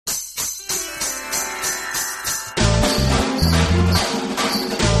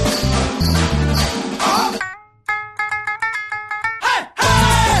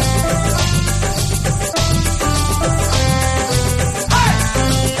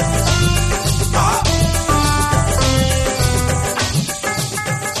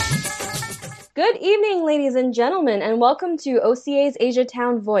evening, ladies and gentlemen, and welcome to OCA's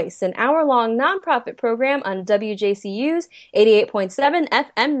Asiatown Voice, an hour-long nonprofit program on WJCU's 88.7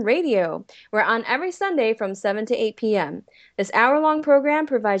 FM radio. We're on every Sunday from 7 to 8 p.m. This hour-long program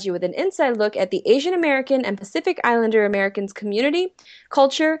provides you with an inside look at the Asian American and Pacific Islander Americans community,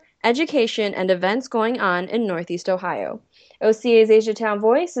 culture, education, and events going on in Northeast Ohio. OCA's Asiatown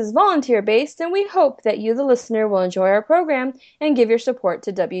Voice is volunteer-based, and we hope that you, the listener, will enjoy our program and give your support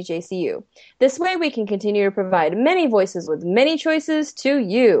to WJCU. This way, we can continue to provide many voices with many choices to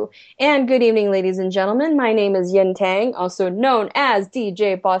you. And good evening, ladies and gentlemen. My name is Yin Tang, also known as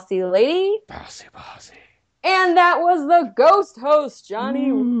DJ Bossy Lady. Bossy, bossy. And that was the ghost host, Johnny.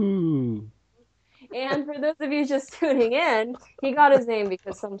 Ooh. And for those of you just tuning in, he got his name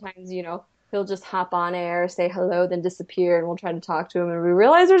because sometimes, he'll just hop on air, say hello, then disappear, and we'll try to talk to him, and we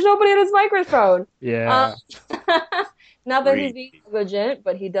realize there's nobody at his microphone. Yeah. Not that he's being negligent,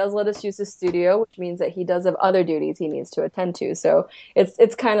 but he does let us use his studio, which means that he does have other duties he needs to attend to. So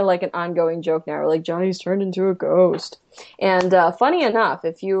it's kind of like an ongoing joke now. We're like, Johnny's turned into a ghost. And funny enough,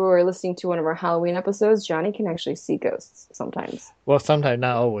 if you were listening to one of our Halloween episodes, Johnny can actually see ghosts sometimes. Well, sometimes,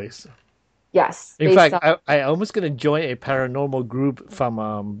 not always. Yes. In fact, I almost going to join a paranormal group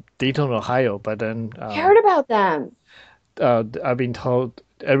from Dayton, Ohio, but then... I heard about them. I've been told,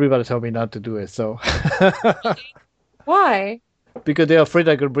 everybody told me not to do it, so... Why? Because they're afraid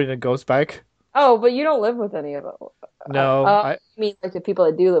I'm going to bring the ghost back. Oh, but you don't live with any of them. No. I mean, like the people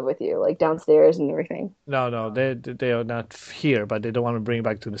that do live with you, like downstairs and everything. No, they are not here, but they don't want to bring it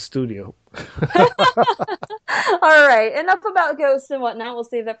back to the studio. All right, enough about ghosts and whatnot. We'll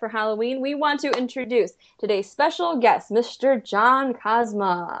save that for Halloween. We want to introduce today's special guest, Mr. John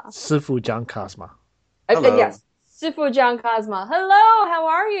Cosma. Sifu John Cosma. Hello. Yes, Sifu John Cosma. Hello, how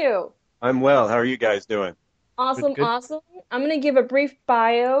are you? I'm well. How are you guys doing? Awesome, Good. awesome. I'm going to give a brief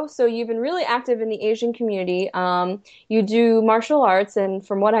bio. So you've been really active in the Asian community. You do martial arts, and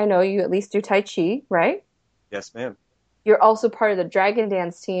from what I know, you at least do Tai Chi, right? Yes, ma'am. You're also part of the Dragon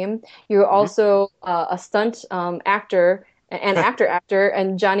Dance team. You're also a stunt actor and actor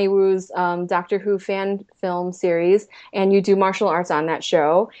and Johnny Woo's Doctor Who fan film series, and you do martial arts on that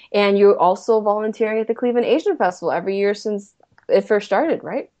show. And you're also volunteering at the Cleveland Asian Festival every year since it first started,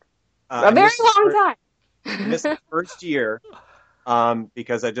 right? A very long time. I missed the first year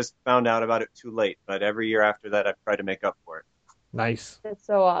because I just found out about it too late. But every year after that, I've tried to make up for it. Nice. That's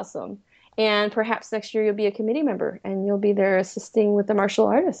so awesome. And perhaps next year you'll be a committee member and you'll be there assisting with the martial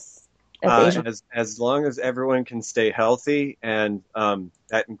artists. As long as everyone can stay healthy, and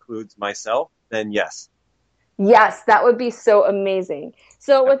that includes myself, then yes. Yes, that would be so amazing.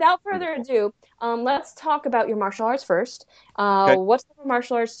 So without further ado, let's talk about your martial arts first. Okay. What type of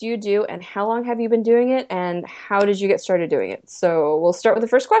martial arts do you do, and how long have you been doing it, and how did you get started doing it? So we'll start with the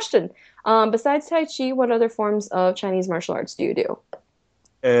first question. Besides Tai Chi, what other forms of Chinese martial arts do you do?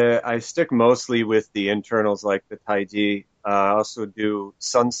 I stick mostly with the internals like the Tai Chi. I also do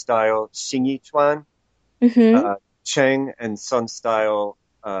Sun style Xingyi Chuan, Cheng, and Sun style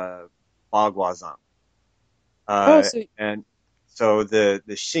Ba Guazhang. And so the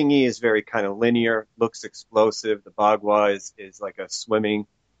Xingyi is very kind of linear, looks explosive. The Bagua is like a swimming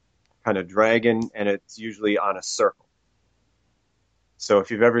kind of dragon, and it's usually on a circle. So if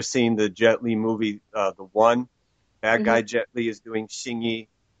you've ever seen the Jet Li movie, The One, bad guy Jet Li is doing Xingyi,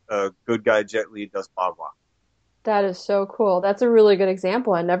 good guy Jet Li does Bagua. That is so cool. That's a really good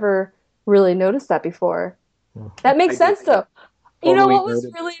example. I never really noticed that before. That makes sense, though. You know what was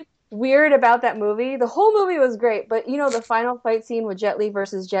really weird about that movie? The whole movie was great, but the final fight scene with Jet Li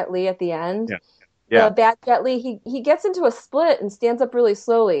versus Jet Li at the end? Yeah. The bad Jet Li, he gets into a split and stands up really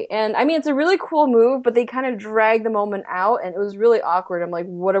slowly. And, I mean, it's a really cool move, but they kind of drag the moment out, and it was really awkward. I'm like,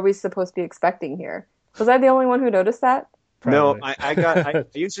 what are we supposed to be expecting here? Was I the only one who noticed that? No, Probably. I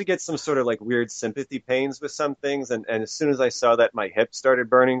usually get some sort of like weird sympathy pains with some things, and as soon as I saw that, my hip started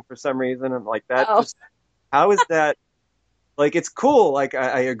burning for some reason. I'm like, how is that? Like, it's cool. Like,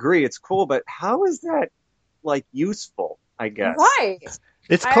 I agree, it's cool, but how is that like useful? I guess. Right.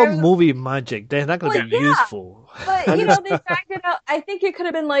 It's called movie magic. They're not going to be useful. But, they dragged it out. I think it could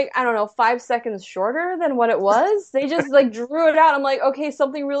have been, 5 seconds shorter than what it was. They just, drew it out. I'm like, okay,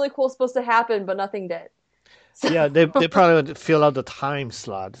 something really cool is supposed to happen, but nothing did. So... Yeah, they probably would fill out the time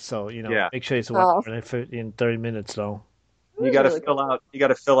slot. So, make sure it's 1 hour and 30 minutes, though. You got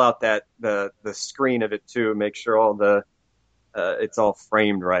to fill out that the screen of it, too. Make sure all the it's all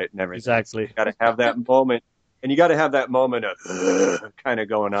framed right and everything. Exactly. So you got to have that moment. And you got to have that moment of kind of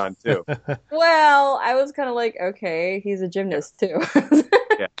going on, too. Well, I was kind of like, okay, he's a gymnast, too.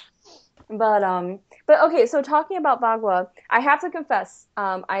 Yeah. But okay, so talking about Bagua, I have to confess,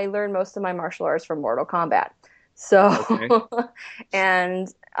 I learned most of my martial arts from Mortal Kombat. So, Okay.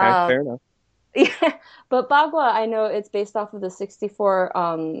 and Fair enough. yeah, but Bagua, I know it's based off of the 64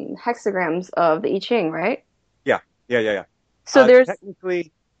 hexagrams of the I Ching, right? Yeah. So there's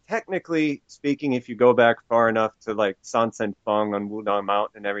Technically speaking, if you go back far enough to like San Sen Feng on Wudang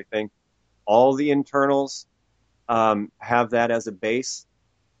Mountain and everything, all the internals have that as a base.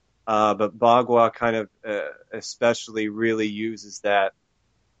 But Bagua kind of especially really uses that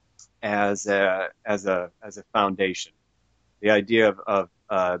as a foundation. The idea of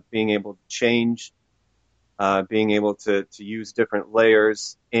being able to change, being able to use different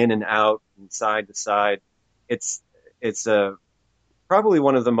layers in and out and side to side. It's probably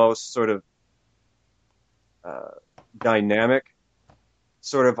one of the most sort of dynamic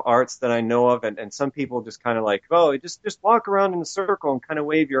sort of arts that I know of, and some people just kind of like, oh, just walk around in a circle and kind of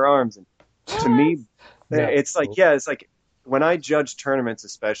wave your arms. And to me, it's like when I judge tournaments,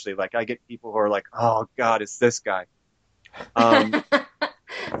 especially, like I get people who are like, oh God, it's this guy. It's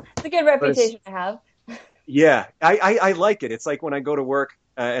a good reputation to have. Yeah, I like it. It's like when I go to work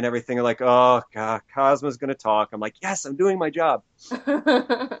and everything, I'm like, oh God, Cosmo's going to talk. I'm like, yes, I'm doing my job.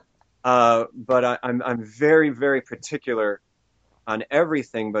 But I'm very, very particular on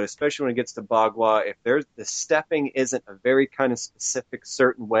everything, but especially when it gets to Bagua, if the stepping isn't a very kind of specific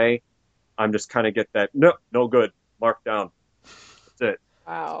certain way, I'm just kind of get that, no good, mark down. That's it.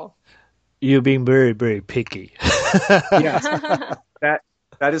 Wow. You're being very, very picky. Yes.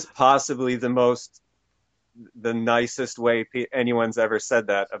 That is possibly the nicest way anyone's ever said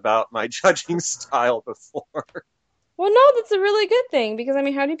that about my judging style before. Well, no, that's a really good thing because I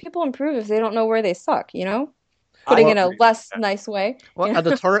mean, how do people improve if they don't know where they suck, you know? Putting it in a less nice way. Well, at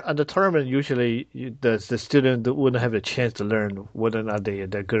the tournament, usually the student wouldn't have a chance to learn whether or not they're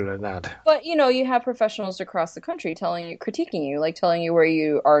good or not. But you know, you have professionals across the country critiquing you, like telling you where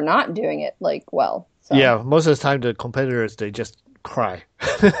you are not doing it like well. So. Yeah, most of the time the competitors they just cry,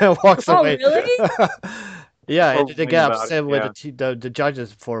 walks away. Oh, really? Yeah, they get upset with the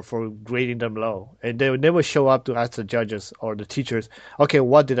judges for grading them low, and they would never show up to ask the judges or the teachers, okay,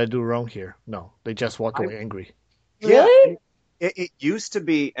 what did I do wrong here? No, they just walk away angry. Really? Yeah, it used to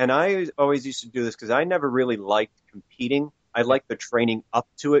be, and I always used to do this because I never really liked competing. I liked the training up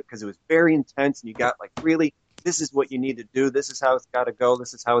to it because it was very intense, and you got like really, this is what you need to do, this is how it's got to go,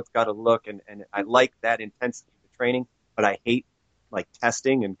 this is how it's got to look, and I like that intensity of the training, but I hate like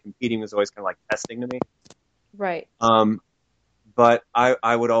testing, and competing was always kind of like testing to me. Right. But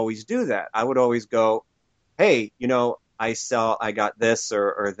I would always do that. I would always go, hey, I got this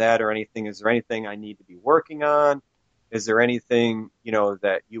or that or anything. Is there anything I need to be working on? Is there anything,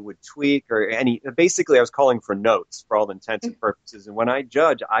 that you would tweak or basically I was calling for notes for all intents and purposes. And when I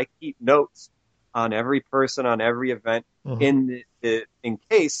judge, I keep notes on every person, on every event in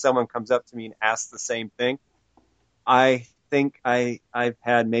case someone comes up to me and asks the same thing. I think I've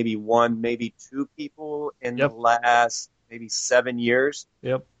had maybe one, maybe two people in the last maybe 7 years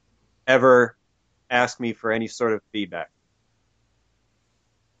ever ask me for any sort of feedback.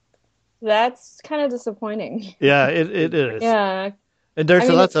 That's kind of disappointing. Yeah, it is. Yeah. And there's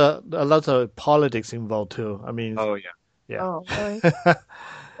a lot of politics involved too. I mean, oh yeah. Yeah. Oh, really?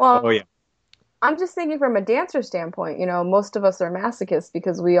 Well, I'm just thinking from a dancer standpoint, most of us are masochists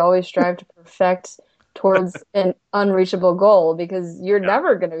because we always strive to perfect towards an unreachable goal because you're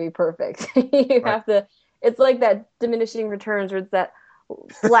never going to be perfect. You have to, it's like that diminishing returns where it's that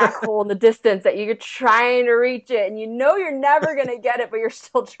black hole in the distance that you're trying to reach it and you're never going to get it, but you're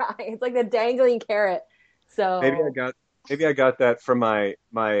still trying. It's like the dangling carrot. So maybe I got that from my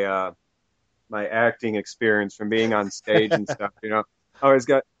acting experience from being on stage and stuff, I always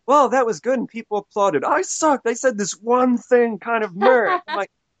got, well, that was good and people applauded. I sucked. I said this one thing kind of merit.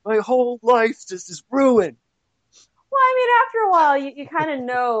 My whole life just is ruined. Well, I mean, after a while, you kind of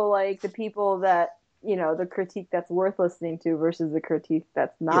know, like, the people that, the critique that's worth listening to versus the critique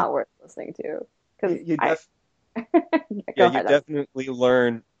that's not worth listening to. You definitely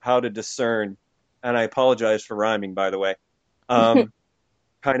learn how to discern, and I apologize for rhyming, by the way, kind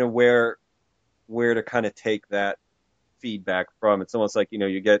of where to kind of take that feedback from. It's almost like,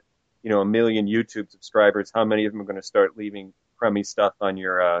 you get, 1 million YouTube subscribers. How many of them are going to start leaving crummy stuff on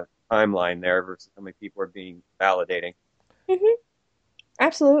your timeline there versus how many people are being validating? Mm-hmm.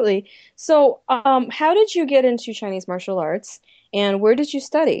 Absolutely. So, how did you get into Chinese martial arts, and where did you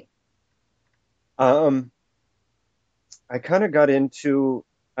study? I kind of got into,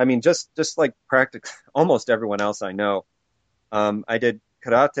 just like almost everyone else I know. I did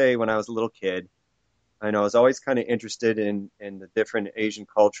karate when I was a little kid. I know I was always kind of interested in the different Asian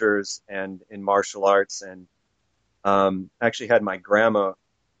cultures and in martial arts, and actually had my grandma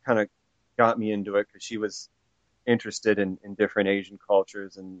kind of got me into it because she was interested in different Asian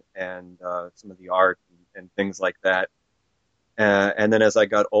cultures and some of the art and things like that. And then as I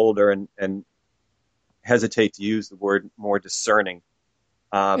got older and hesitate to use the word more discerning,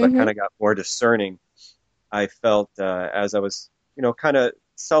 but kind of got more discerning, I felt as I was, kind of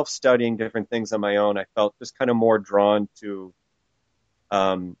self-studying different things on my own, I felt just kind of more drawn to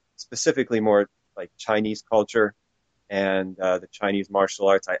specifically more like Chinese culture and the Chinese martial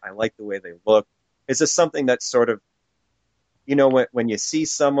arts. I like the way they look. It's just something that's sort of, when you see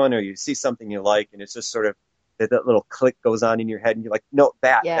someone or you see something you like, and it's just sort of that little click goes on in your head, and you're like, no,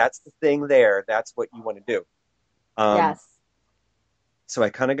 that's the thing there. That's what you want to do. Yes. So I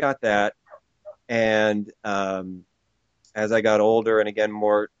kind of got that. And as I got older and again,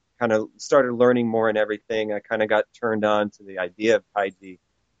 more kind of started learning more and everything, I kind of got turned on to the idea of Taiji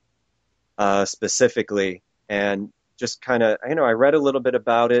specifically. And just kind of, I read a little bit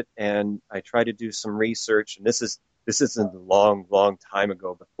about it and I tried to do some research. And this isn't a long, long time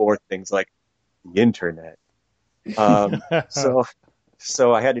ago before things like the internet. So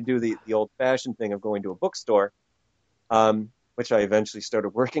I had to do the old fashioned thing of going to a bookstore, which I eventually started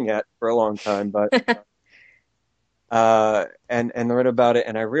working at for a long time, but, and read about it.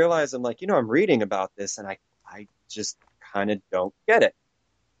 And I realized I'm like, I'm reading about this and I just kind of don't get it.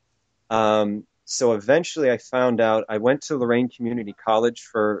 So eventually I found out. I went to Lorain Community College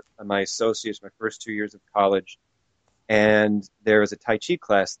for my associates, my first 2 years of college. And there was a Tai Chi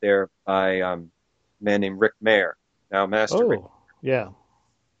class there by a man named Rick Mayer, now Master Rick. Yeah.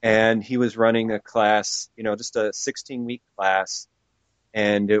 And he was running a class, just a 16-week class.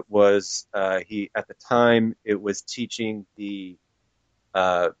 And it was, at the time, it was teaching the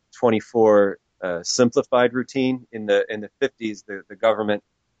 24 simplified routine. In the 50s, the government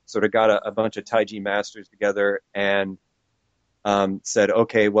sort of got a bunch of Taiji masters together and said,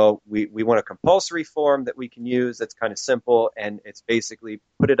 okay, well, we want a compulsory form that we can use that's kind of simple, and it's basically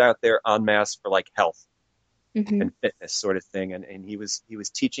put it out there en masse for like health and fitness sort of thing. And he was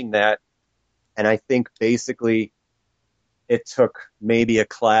teaching that, and I think basically it took maybe a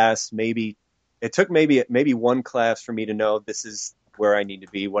class, maybe one class for me to know this is where I need to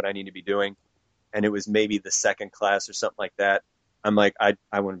be, what I need to be doing, and it was maybe the second class or something like that. I'm like, I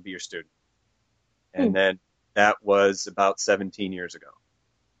want to be your student. And then that was about 17 years ago.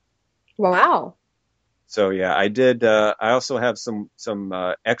 Wow. So yeah, I did. I also have some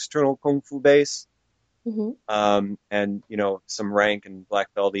external Kung Fu base, and some rank and black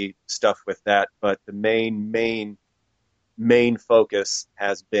belty stuff with that. But the main focus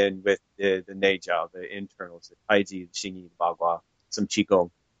has been with the Neijiao, the internals, the Taiji, the Xingyi, the Bagua, some Qigong.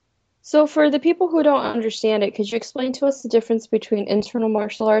 So for the people who don't understand it, could you explain to us the difference between internal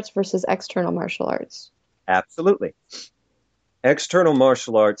martial arts versus external martial arts? Absolutely. External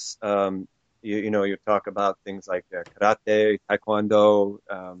martial arts, you talk about things like karate, taekwondo,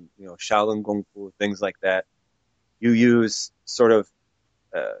 Shaolin Kung Fu, things like that. You use sort of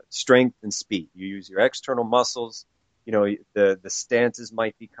strength and speed. You use your external muscles. The stances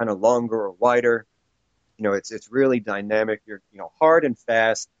might be kind of longer or wider. It's really dynamic. You're hard and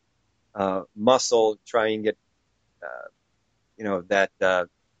fast. Muscle, try and get that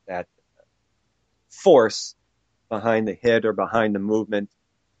force behind the hit or behind the movement,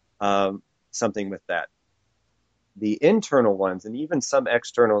 something with that. The internal ones, and even some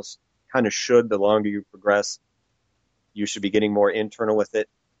externals kind of should, the longer you progress, you should be getting more internal with it.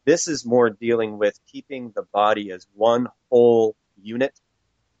 This is more dealing with keeping the body as one whole unit.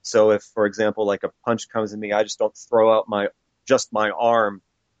 So if, for example, like a punch comes at me, I just don't throw out my arm,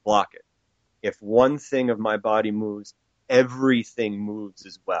 block it. If one thing of my body moves, everything moves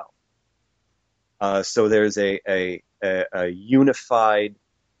as well. So there's a unified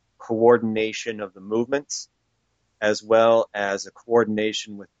coordination of the movements, as well as a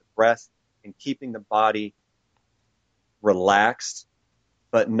coordination with the breath and keeping the body relaxed,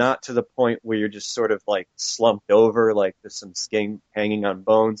 but not to the point where you're just sort of like slumped over, like there's some skin hanging on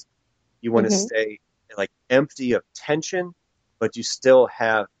bones. You want to stay like empty of tension, but you still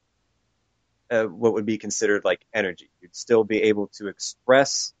have what would be considered like energy. You'd still be able to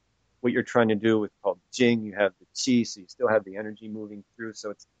express what you're trying to do with called Jing. You have the Qi, so you still have the energy moving through.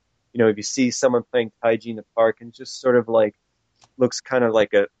 So it's, if you see someone playing Taiji in the park and just sort of like looks kind of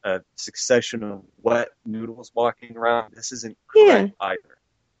like a succession of wet noodles walking around, this isn't correct either.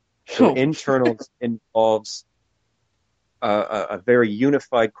 So internals involves a very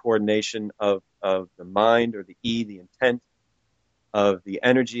unified coordination of the mind or the Yi, the intent, of the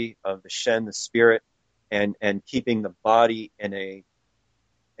energy, of the Shen, the spirit, and keeping the body in a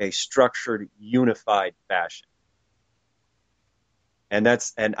structured, unified fashion. And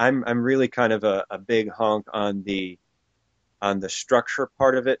I'm really kind of a big honk on the structure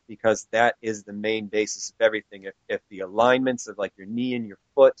part of it, because that is the main basis of everything. If the alignments of like your knee and your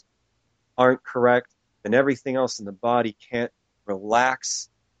foot aren't correct, then everything else in the body can't relax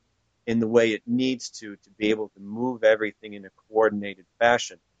in the way it needs to be able to move everything in a coordinated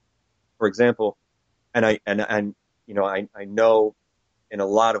fashion. For example, I know in a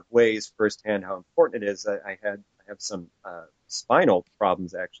lot of ways firsthand how important it is. I have some spinal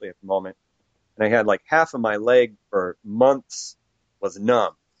problems actually at the moment, and I had like half of my leg for months was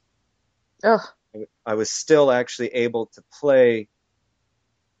numb. Ugh. I was still actually able to play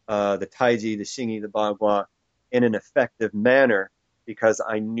the Taiji, the Xingyi, the Bagua in an effective manner, because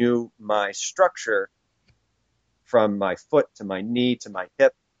I knew my structure from my foot to my knee to my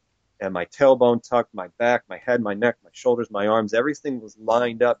hip and my tailbone tuck, my back, my head, my neck, my shoulders, my arms. Everything was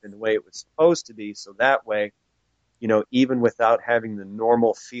lined up in the way it was supposed to be. So that way, even without having the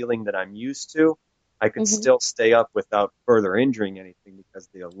normal feeling that I'm used to, I could still stay up without further injuring anything because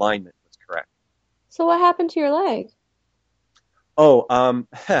the alignment was correct. So what happened to your leg? Oh,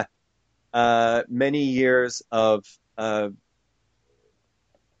 many years of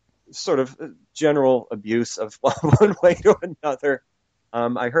sort of general abuse of one way to another.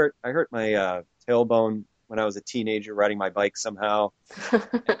 I hurt my tailbone when I was a teenager riding my bike somehow.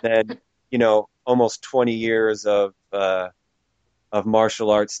 And then, almost 20 years of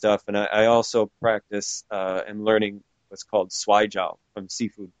martial arts stuff. And I also practice and learning what's called Shuaijiao from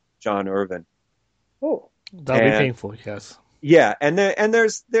Sifu John Irvin. Oh, that'll be painful, yes. Yeah, and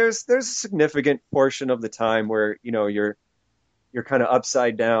there's a significant portion of the time where you're kind of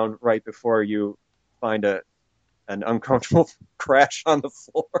upside down right before you find an uncomfortable crash on the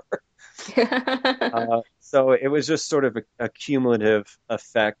floor. So it was just sort of a cumulative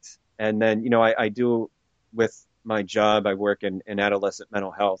effect. And then I do, with my job, I work in adolescent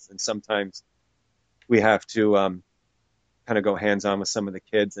mental health, and sometimes we have to kind of go hands-on with some of the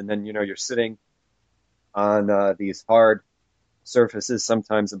kids, and then you're sitting on these hard surfaces,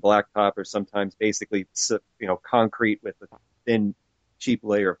 sometimes a blacktop or sometimes basically concrete with a thin, cheap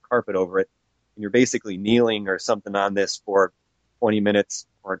layer of carpet over it, and you're basically kneeling or something on this for 20 minutes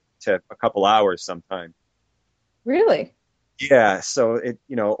or to a couple hours sometimes. Really? Yeah. So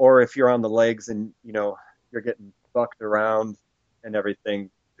or if you're on the legs and you're getting bucked around and everything,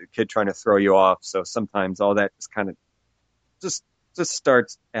 the kid trying to throw you off. So sometimes all that just kind of just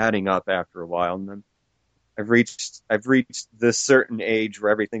starts adding up after a while, and then I've reached this certain age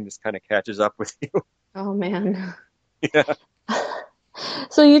where everything just kind of catches up with you. Oh man. Yeah.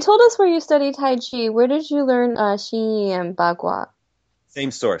 So you told us where you studied Tai Chi. Where did you learn Xingyi and Bagua? Same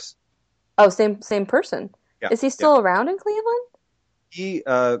source. Oh, same person. Yeah. Is he still around in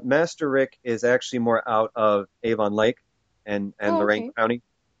Cleveland? Master Rick is actually more out of Avon Lake and Lorain County.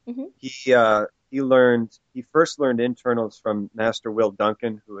 Mm-hmm. He first learned internals from Master Will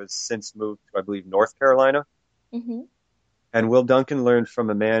Duncan, who has since moved to, I believe, North Carolina. Mm-hmm. And Will Duncan learned from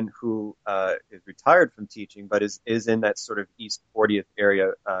a man who is retired from teaching, but is in that sort of East 40th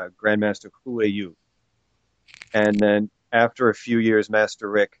area, Grandmaster Hu Yu. And then after a few years, Master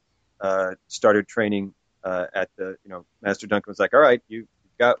Rick started training at the, Master Duncan was like, all right, you've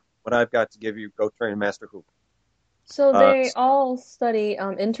got what I've got to give you. Go train Master Hu. So they all study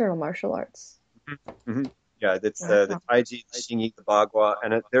internal martial arts. Mm-hmm. Yeah, it's the Taiji, the Xingyi, the Bagua,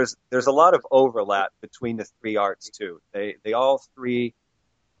 and there's a lot of overlap between the three arts too. They all three,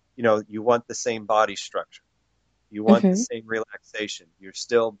 you want the same body structure, you want the same relaxation. You're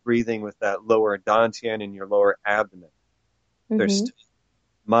still breathing with that lower dantian in your lower abdomen. There's still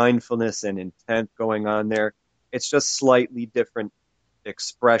mindfulness and intent going on there. It's just slightly different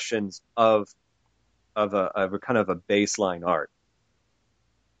expressions of a kind of a baseline art.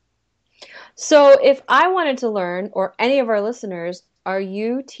 So if I wanted to learn, or any of our listeners, are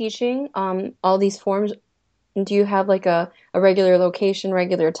you teaching all these forms? Do you have like a regular location,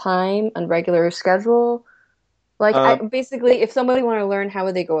 regular time, and regular schedule? Like basically, if somebody wanted to learn, how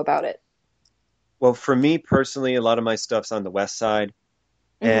would they go about it? Well, for me personally, a lot of my stuff's on the west side,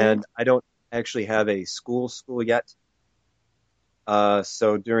 and I don't actually have a school yet.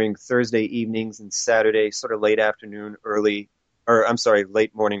 So during Thursday evenings and Saturday, sort of late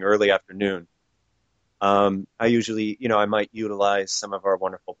morning, early afternoon, I usually, I might utilize some of our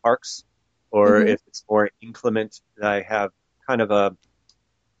wonderful parks, or if it's more inclement, I have kind of I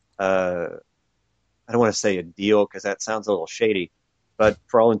don't want to say a deal because that sounds a little shady, but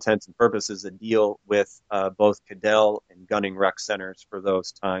for all intents and purposes, a deal with both Cadell and Gunning Rec Centers for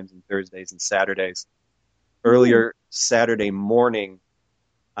those times and Thursdays and Saturdays. earlier Saturday morning,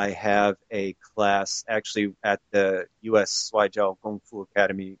 I have a class actually at the U.S. Shuaijiao Kung Fu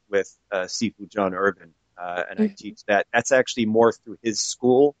Academy with Sifu John Urban, and I teach that. That's actually more through his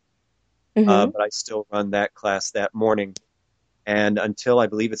school, but I still run that class that morning. And until I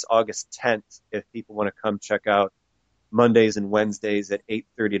believe it's August 10th, if people want to come check out Mondays and Wednesdays at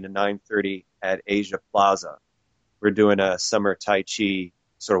 8:30 to 9:30 at Asia Plaza, we're doing a summer Tai Chi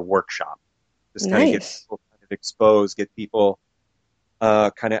sort of workshop. Just kind of get people kind of exposed, get people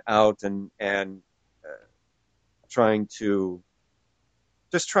kind of out and trying to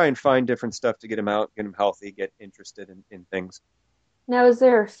just try and find different stuff to get them out, get them healthy, get interested in things. Now, is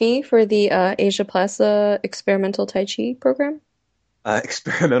there a fee for the Asia Plaza experimental Tai Chi program?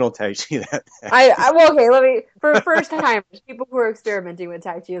 Experimental Tai Chi. Well, okay, let me, for first timers, people who are experimenting with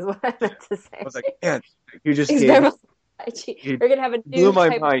Tai Chi is what I meant to say. I was like, man, you just experimental Tai Chi. You're going to have a new blew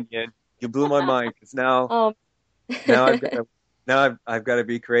my mind, Yin. You blew my mind, because now I've got to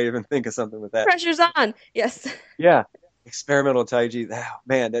be creative and think of something with that. Pressure's on. Yes. Yeah. Experimental Tai Chi. Oh,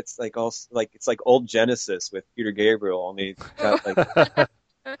 man, that's like it's like old Genesis with Peter Gabriel, only got like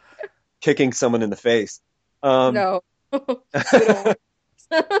kicking someone in the face. No.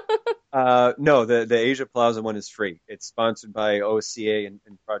 No, the Asia Plaza one is free. It's sponsored by OCA and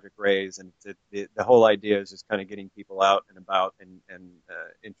Project Raise, and the whole idea is just kind of getting people out and about and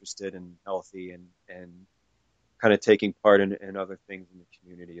interested and healthy and kind of taking part in other things in the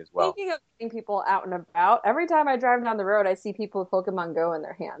community as well. Speaking of getting people out and about, every time I drive down the road, I see people with Pokemon Go in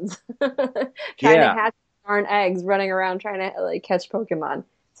their hands, trying to hatch darn eggs, running around trying to like catch Pokemon.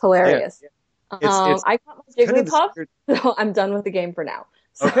 It's hilarious. Yeah. I caught my Jigglypuff, so I'm done with the game for now.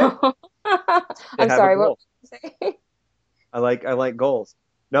 So, okay. I'm sorry. What did you say? I like goals.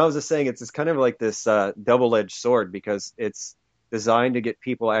 No, I was just saying it's kind of like this double-edged sword, because it's designed to get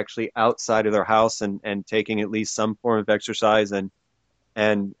people actually outside of their house and taking at least some form of exercise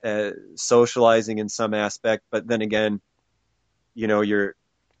and socializing in some aspect. But then again, you're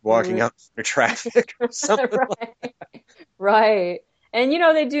walking out for traffic or something. Right. Right. And,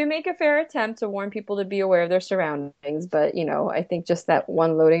 they do make a fair attempt to warn people to be aware of their surroundings. But, I think just that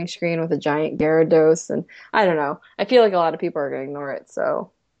one loading screen with a giant Gyarados, and I don't know. I feel like a lot of people are going to ignore it.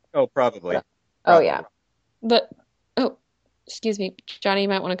 So. Oh, probably. But, oh, yeah. But, excuse me, Johnny, you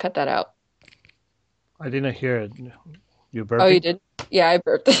might want to cut that out. I didn't hear it. You burped? Oh, you did? Yeah, I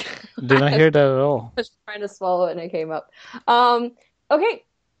burped. Didn't hear that at all. I was trying to swallow it and it came up. Okay.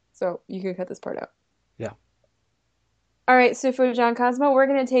 So you can cut this part out. Yeah. All right, so for John Cosmo, we're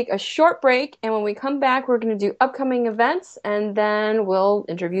going to take a short break, and when we come back, we're going to do upcoming events, and then we'll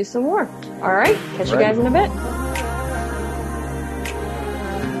interview some more. All right, catch you guys in a bit.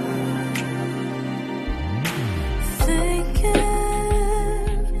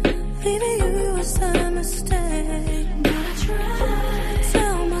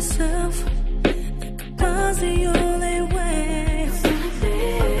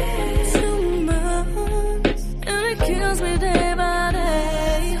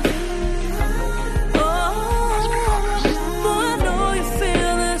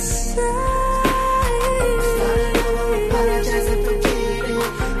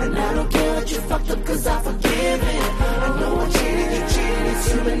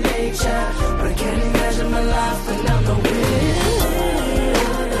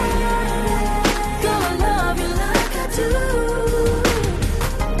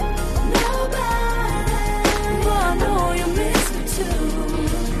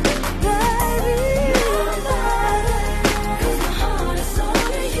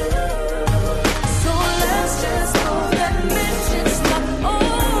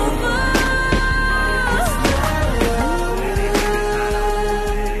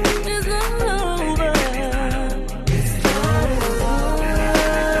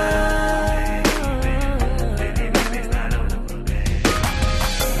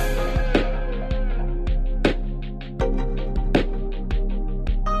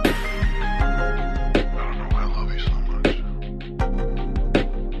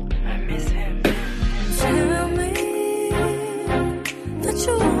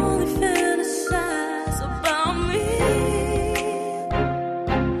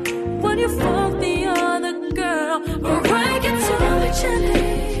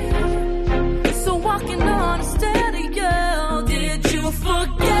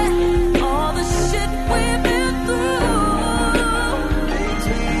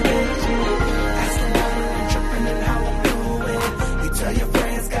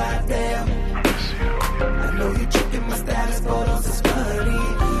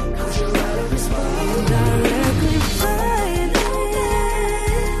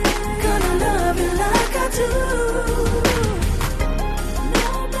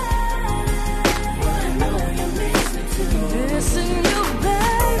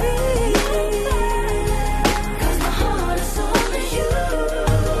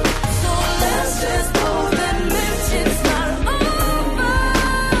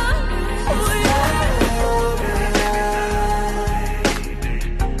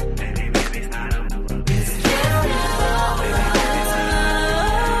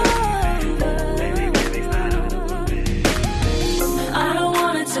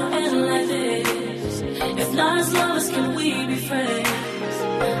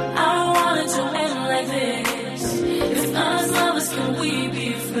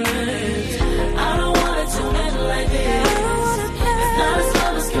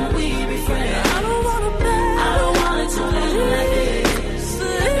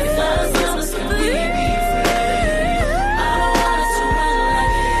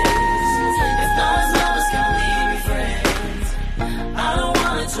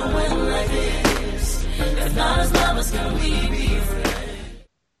 going to win like this? If not as lovers, can we be friends?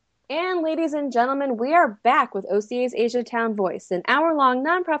 And ladies and gentlemen, we are back with OCA's Asia Town Voice, an hour-long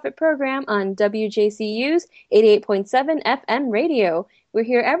nonprofit program on WJCU's 88.7 FM radio. We're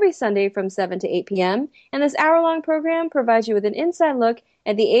here every Sunday from 7 to 8 p.m., and this hour-long program provides you with an inside look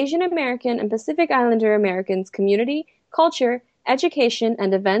at the Asian American and Pacific Islander Americans community, culture, education,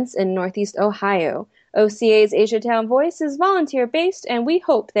 and events in Northeast Ohio. OCA's Asia Town Voice is volunteer-based, and we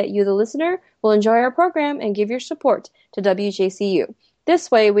hope that you, the listener, will enjoy our program and give your support to WJCU.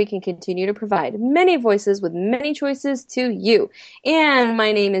 This way, we can continue to provide many voices with many choices to you. And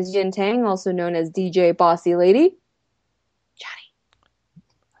my name is Yin Tang, also known as DJ Bossy Lady. Johnny.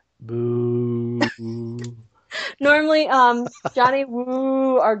 Boo. Normally, Johnny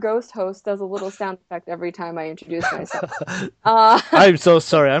Woo, our ghost host, does a little sound effect every time I introduce myself. I'm so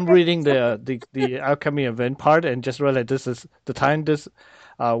sorry. I'm reading the upcoming event part and just realized this is the time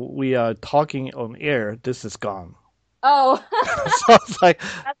we are talking on air. This is gone. Oh, so it's like,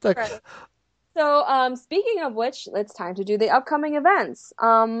 that's right. So, speaking of which, it's time to do the upcoming events.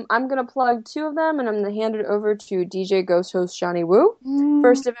 I'm going to plug two of them, and I'm going to hand it over to DJ Ghost Host Johnny Woo.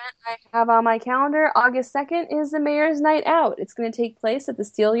 First event I have on my calendar, August 2nd, is the Mayor's Night Out. It's going to take place at the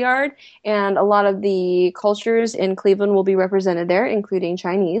Steel Yard, and a lot of the cultures in Cleveland will be represented there, including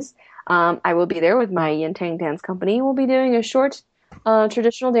Chinese. I will be there with my Yin Tang Dance Company. We'll be doing a short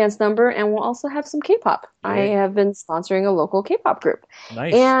traditional dance number, and we'll also have some K-pop. I have been sponsoring a local K-pop group.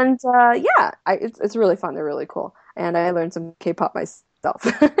 Nice. And it's really fun. They're really cool. And I learned some K-pop myself.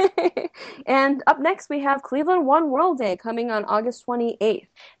 And up next, we have Cleveland One World Day coming on August 28th.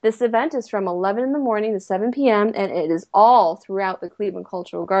 This event is from 11 in the morning to 7 p.m., and it is all throughout the Cleveland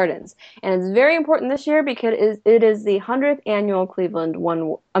Cultural Gardens. And it's very important this year because it is the 100th annual celebrating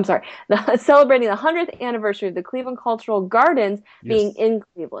the 100th anniversary of the Cleveland Cultural Gardens being in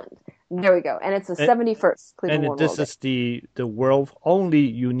Cleveland. There we go. And it's the 71st Cleveland One World Day. And this is the world's only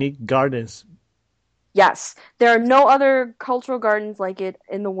unique gardens. Yes, there are no other cultural gardens like it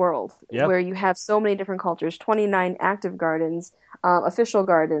in the world where you have so many different cultures, 29 active gardens, official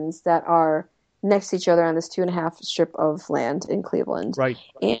gardens that are next to each other on this 2.5 strip of land in Cleveland. Right.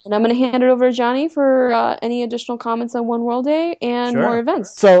 And I'm going to hand it over to Johnny for any additional comments on One World Day and more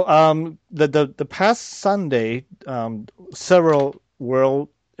events. So the past Sunday, several world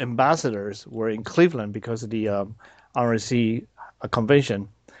ambassadors were in Cleveland because of the RNC convention.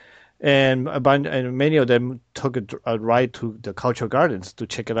 And many of them took a ride to the cultural gardens to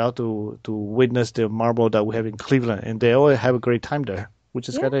check it out, to witness the marble that we have in Cleveland. And they all have a great time there, which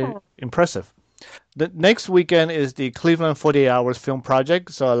is kind of impressive. The next weekend is the Cleveland 48 Hours Film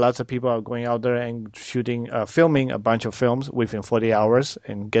Project. So lots of people are going out there and filming a bunch of films within 48 hours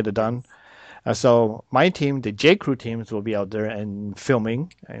and get it done. So my team, the J Crew teams, will be out there and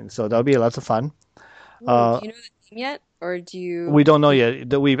filming. And so that'll be lots of fun. Do you know the team yet? Or do you? We don't know yet.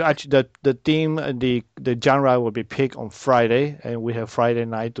 The theme, the genre will be picked on Friday, and we have Friday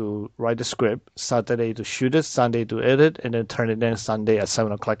night to write the script, Saturday to shoot it, Sunday to edit, and then turn it in Sunday at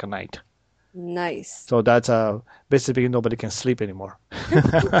 7:00 at night. Nice. So that's basically nobody can sleep anymore.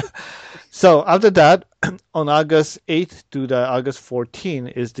 So after that, on August 8th to the August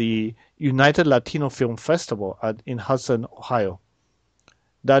 14th is the United Latino Film Festival in Hudson, Ohio.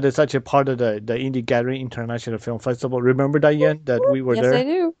 That is such a part of the Indie Gathering International Film Festival. Remember that, Yen, that we were there? Yes, I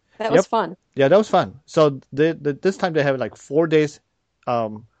do. That was fun. Yeah, that was fun. So this time they have like 4 days,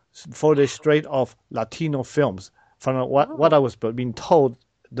 4 days straight of Latino films. From what I was being told,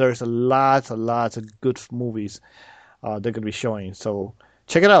 there's lots and lots of good movies they're going to be showing. So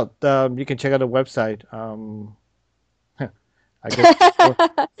check it out. You can check out the website. I guess.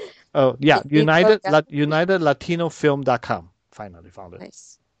 UnitedLatinoFilm.com. Finally found it.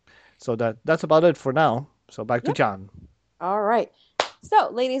 Nice. So that's about it for now. So back to John. All right. So,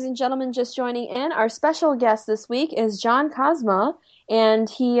 ladies and gentlemen, just joining in, our special guest this week is John Cosma, and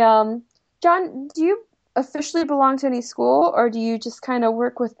he, John, do you officially belong to any school, or do you just kind of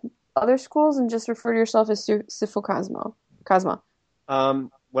work with other schools and just refer to yourself as Sifu Cosma?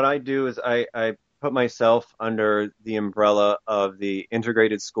 What I do is I put myself under the umbrella of the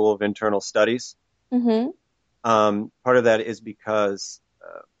Integrated School of Internal Studies. Mm-hmm. Part of that is because,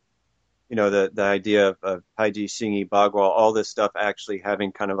 the idea of Taiji, Xingyi, Bagua, all this stuff actually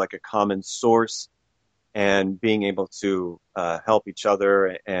having kind of like a common source and being able to help each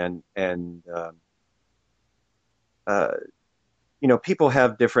other and people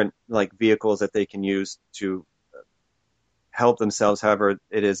have different like vehicles that they can use to help themselves however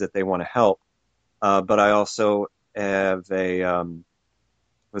it is that they want to help. But I also have I'm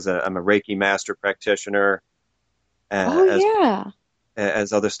a Reiki master practitioner. Yeah.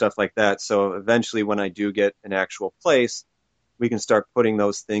 as other stuff like that. So eventually, when I do get an actual place, we can start putting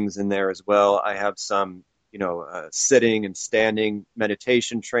those things in there as well. I have some, sitting and standing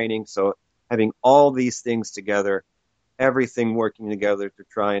meditation training. So having all these things together, everything working together to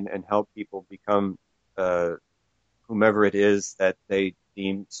try and help people become whomever it is that they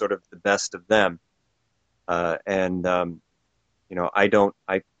deem sort of the best of them. I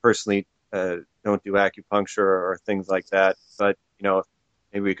personally don't do acupuncture or things like that, but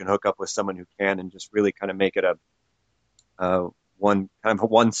maybe we can hook up with someone who can and just really kind of make it a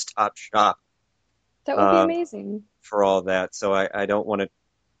one-stop shop. That would be amazing for all that. So I don't want to.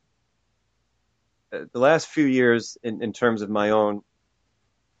 The last few years, in terms of my own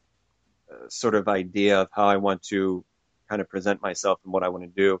sort of idea of how I want to kind of present myself and what I want to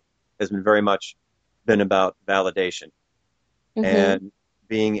do, has been very much been about validation and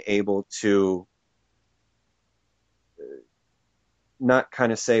being able to not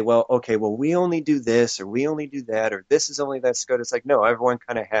kind of say, well, okay, well, we only do this or we only do that or this is only that's good. It's like, no, everyone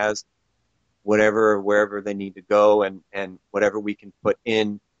kind of has whatever, wherever they need to go and whatever we can put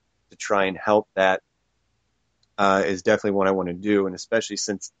in to try and help that is definitely what I want to do. And especially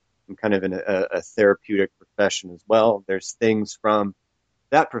since I'm kind of in a therapeutic profession as well, there's things from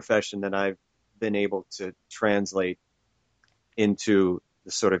that profession that I've been able to translate into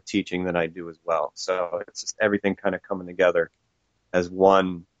the sort of teaching that I do as well. So it's just everything kind of coming together as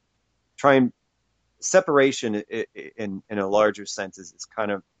one. Separation in a larger sense is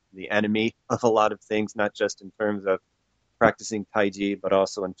kind of the enemy of a lot of things, not just in terms of practicing Tai Chi, but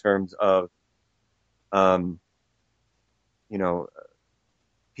also in terms of,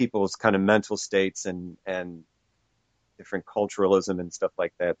 people's kind of mental states and different culturalism and stuff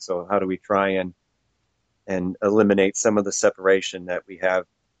like that. So how do we try and eliminate some of the separation that we have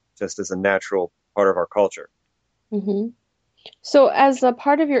just as a natural part of our culture? Mm-hmm. So as a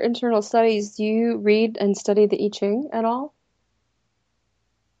part of your internal studies, do you read and study the I Ching at all?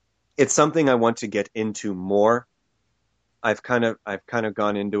 It's something I want to get into more. I've kind of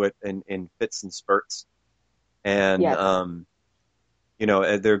gone into it in fits and spurts. And, Yes.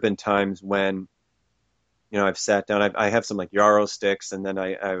 There have been times when, I've sat down, I have some like Yarrow sticks, and then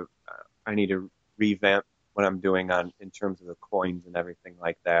I need to revamp what I'm doing in terms of the coins and everything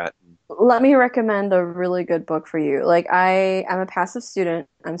like that. Let me recommend a really good book for you. Like I am a passive student.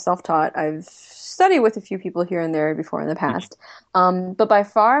 I'm self-taught. I've studied with a few people here and there before in the past. But by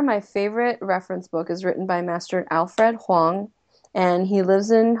far my favorite reference book is written by Master Alfred Huang, and he lives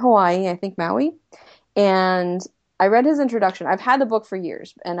in Hawaii, I think Maui. And I read his introduction. I've had the book for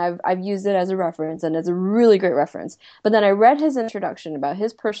years, and I've used it as a reference, and it's a really great reference. But then I read his introduction about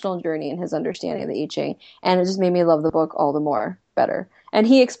his personal journey and his understanding of the I Ching, and it just made me love the book all the more better. And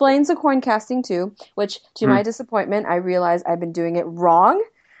he explains the coin casting too, which to my disappointment, I realized I've been doing it wrong.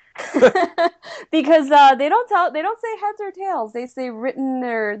 Because they don't say heads or tails. They say written,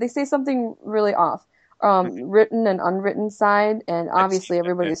 or they say something really off. Written and unwritten side, and obviously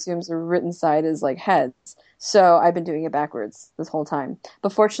everybody assumes the written side is like heads. So I've been doing it backwards this whole time.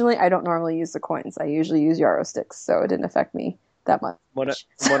 But fortunately, I don't normally use the coins. I usually use Yarrow sticks, so it didn't affect me that much. What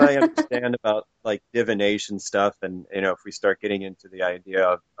I understand about like divination stuff, and if we start getting into the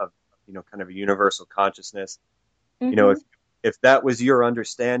idea of kind of a universal consciousness, if that was your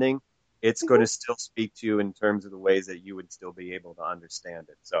understanding, it's going to still speak to you in terms of the ways that you would still be able to understand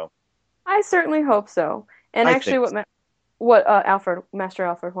it. So I certainly hope so. And actually, what Master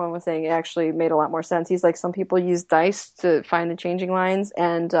Alfred Huang was saying, it actually made a lot more sense. He's like, some people use dice to find the changing lines,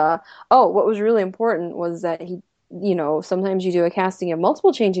 and what was really important was that sometimes you do a casting of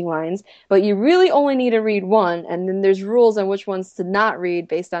multiple changing lines, but you really only need to read one, and then there's rules on which ones to not read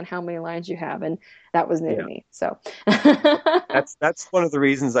based on how many lines you have, and that was new to me. So that's one of the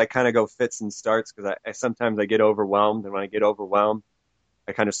reasons I kind of go fits and starts, because I sometimes I get overwhelmed, and when I get overwhelmed,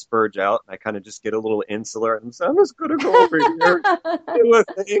 I kind of spurge out, and I kind of just get a little insular, and so I'm just going to go over here do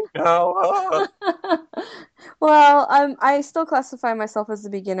a thing now. Well, I still classify myself as a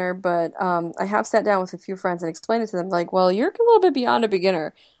beginner, but I have sat down with a few friends and explained it to them, like, well, you're a little bit beyond a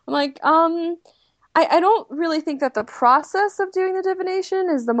beginner. I'm like, I don't really think that the process of doing the divination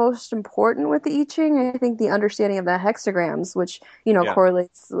is the most important with the I Ching. I think the understanding of the hexagrams, which,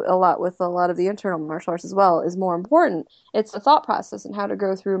 correlates a lot with a lot of the internal martial arts as well, is more important. It's the thought process and how to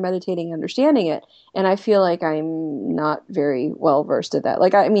go through meditating and understanding it. And I feel like I'm not very well versed at that.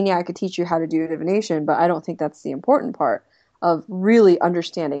 Like, I could teach you how to do divination, but I don't think that's the important part of really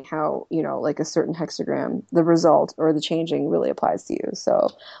understanding how, like a certain hexagram, the result or the changing really applies to you. So,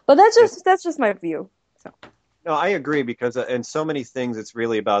 but that's just my view. So. No, I agree, because in so many things, it's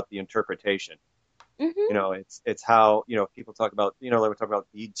really about the interpretation. Mm-hmm. It's how, people talk about, like we talk about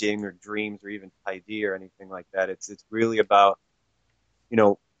I Ching or dreams or even Tai Chi or anything like that. It's really about, you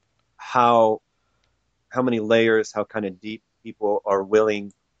know, how many layers, how kind of deep people are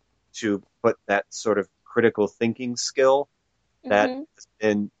willing to put that sort of critical thinking skill that Mm-hmm. has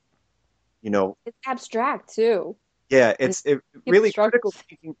been, you know, It's abstract too, yeah, and it people really struggle. critical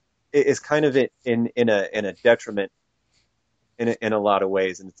thinking is kind of in a detriment in a lot of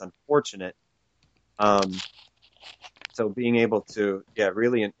ways, and it's unfortunate. Um, so being able to, yeah,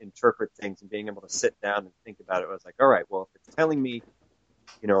 really interpret things and being able to sit down and think about it, I was like, all right, well, if it's telling me,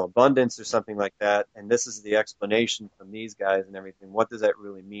 abundance or something like that, and this is the explanation from these guys and everything, what does that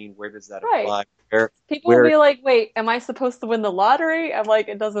really mean? Where does that Right. apply? Where, People will where, be like, "Wait, am I supposed to win the lottery?" I'm like,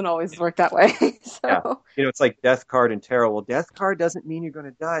 it doesn't always work that way. yeah, So, it's like death card and tarot. Well, death card doesn't mean you're going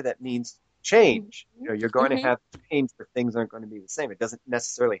to die. That means change. You're going to hmm have change, but things aren't going to be the same. It doesn't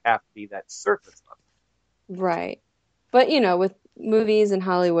necessarily have to be that surface right. But with movies in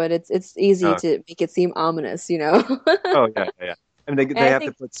Hollywood, it's easy level. to make it seem ominous. Oh yeah, yeah, yeah. I mean, And they I have to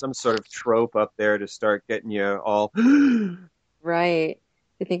think put some sort of trope up there to start getting you all. right.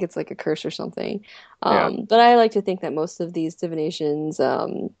 I think it's like a curse or something. Yeah, But I like to think that most of these divinations,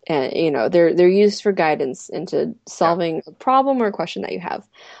 and they're used for guidance into yeah. solving a problem or a question that you have.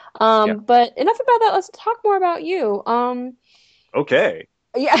 Yeah. But enough about that. Let's talk more about you. Okay.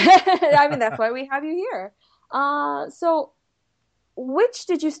 Yeah, I mean that's why we have you here. So which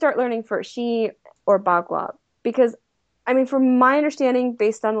did you start learning first, Shi or Bagua? Because, I mean, from my understanding,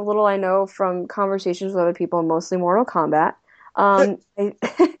 based on the little I know from conversations with other people, mostly Mortal Kombat, I,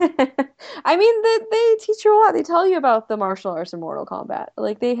 I mean, they teach you a lot. They tell you about the martial arts in Mortal Kombat.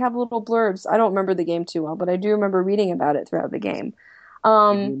 Like, they have little blurbs. I don't remember the game too well, but I do remember reading about it throughout the game. You do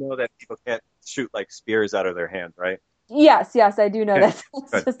Um, know that people can't shoot like spears out of their hands, right? yes, yes, I do know Yeah. that.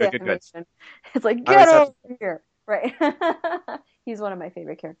 It's Good. just Good. Good. Good. animation. It's like, I get always have over to. here. Right. He's one of my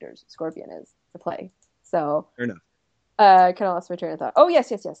favorite characters, Scorpion is, to play. So, Fair enough. I kind of lost my train of thought. Oh,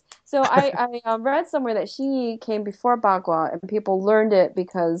 yes, yes, yes. So I read somewhere that she came before Bagua, and people learned it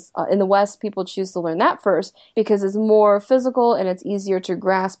because in the West, people choose to learn that first because it's more physical and it's easier to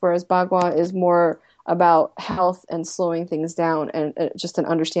grasp, whereas Bagua is more about health and slowing things down and just an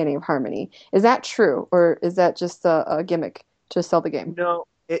understanding of harmony. Is that true, or is that just a gimmick to sell the game? No,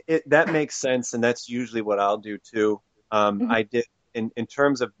 that makes sense, and that's usually what I'll do too. Mhm. I did in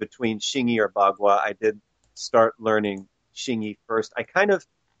terms of between Shingi or Bagua, I did start learning Shingi first. I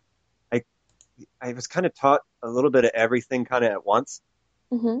I was kind of taught a little bit of everything kind of at once.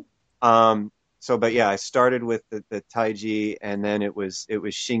 Mhm. But yeah, I started with the Taiji, and then it was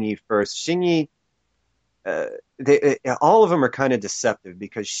Shingi first. Shingi, uh, all of them are kind of deceptive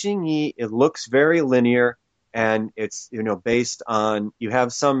because Shingi, it looks very linear, and it's based on, you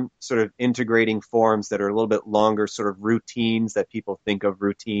have some sort of integrating forms that are a little bit longer, sort of routines that people think of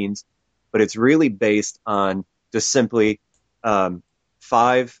routines, but it's really based on just simply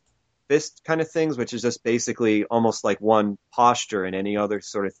five fist kind of things, which is just basically almost like one posture in any other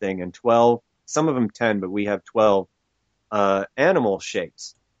sort of thing, and 12, some of them 10, but we have 12 animal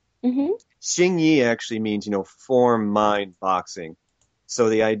shapes. Mhm. Xing Yi actually means, form, mind, boxing. So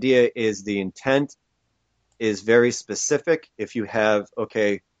the idea is the intent is very specific. If you have,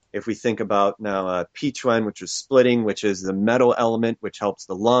 okay, if we think about now Pichuan, which is splitting, which is the metal element, which helps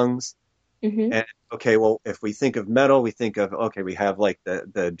the lungs. Mhm. And okay, well, if we think of metal, we think of, okay, we have like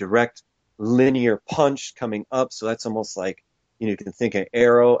the direct linear punch coming up. So that's almost like, you can think an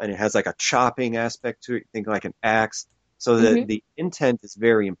arrow, and it has like a chopping aspect to it. Think like an axe. So Mhm. the intent is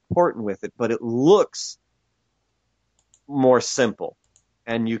very important with it, but it looks more simple.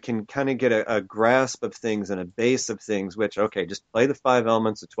 And you can kind of get a grasp of things and a base of things, which, okay, just play the five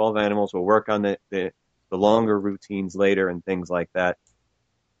elements, the 12 animals. We'll work on the longer routines later and things like that.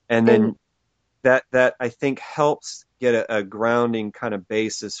 And And then that I think helps get a grounding kind of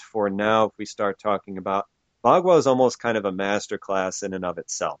basis for now. If we start talking about Bagua, is almost kind of a master class in and of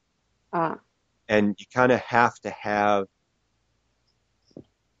itself, uh, and you kind of have to have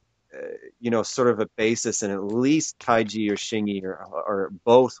sort of a basis, and at least Taiji or Shingi or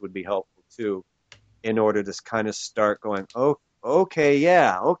both would be helpful too, in order to kind of start going, oh, okay,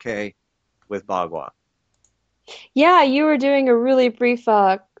 yeah, okay, with Bagua. yeah, you were doing a really brief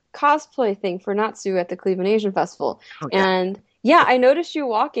cosplay thing for Natsu at the Cleveland Asian Festival. Oh yeah, And yeah, I noticed you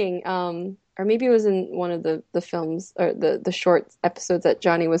walking, or maybe it was in one of the films or the short episodes that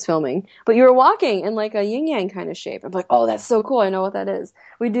Johnny was filming, but you were walking in like a yin yang kind of shape. I'm like, oh, that's so cool. I know what that is.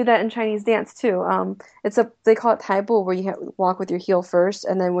 We do that in Chinese dance too. They call it taibu, where walk with your heel first,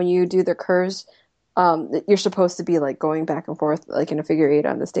 and then when you do the curves, you're supposed to be like going back and forth like in a figure eight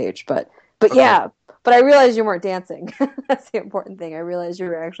on the stage, but But yeah, but I realized you weren't dancing. That's the important thing. I realized you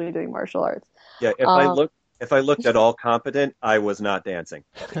were actually doing martial arts. Yeah, if I looked at all competent, I was not dancing.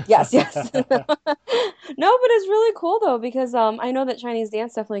 Yes, yes. No, but it's really cool though because I know that Chinese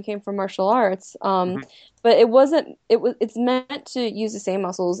dance definitely came from martial arts. Mhm. But it's meant to use the same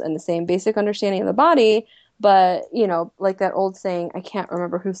muscles and the same basic understanding of the body, but like that old saying, I can't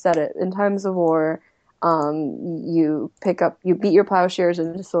remember who said it, in times of war, you beat your plowshares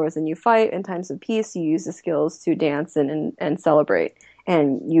into swords and you fight. In times of peace, you use the skills to dance and celebrate,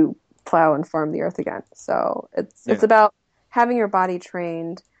 and you plow and farm the earth again. So it's Yeah, about having your body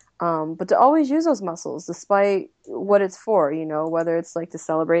trained, but to always use those muscles despite what it's for, whether it's like to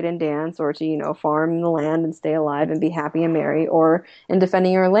celebrate and dance or to, farm the land and stay alive and be happy and merry, or in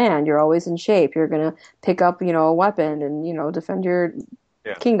defending your land, you're always in shape. You're going to pick up, a weapon and, defend your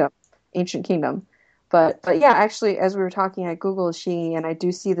yeah, kingdom, ancient kingdom. But yeah, actually, as we were talking, I Googled Xi and I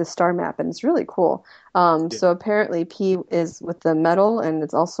do see the star map and it's really cool. yeah, So apparently P is with the metal and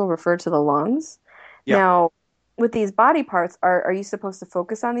it's also referred to the lungs. yeah. Now, with these body parts, are you supposed to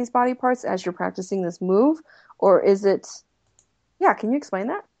focus on these body parts as you're practicing this move? Or is it, yeah, can you explain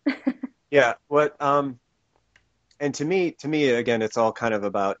that? Yeah. And to me, again, it's all kind of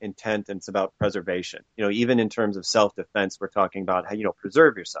about intent and it's about preservation. Even in terms of self-defense, we're talking about how,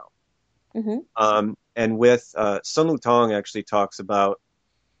 preserve yourself. Mm-hmm. And with Sun Lutong actually talks about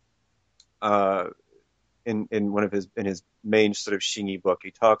uh, in one of his main sort of Xingyi book,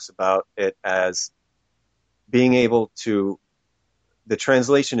 he talks about it as being able to. The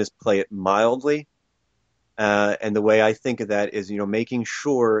translation is play it mildly, and the way I think of that is, making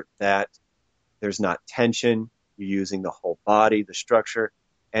sure that there's not tension. You're using the whole body, the structure,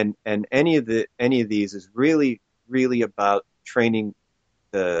 and any of these is really really about training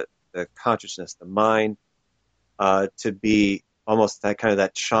the consciousness, the mind, to be almost that kind of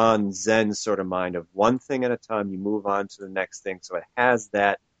that Chan Zen sort of mind of one thing at a time. You move on to the next thing, so it has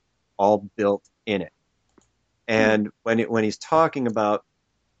that all built in it. And when he's talking about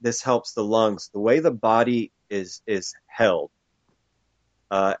this helps the lungs, the way the body is held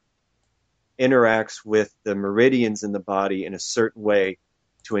uh, interacts with the meridians in the body in a certain way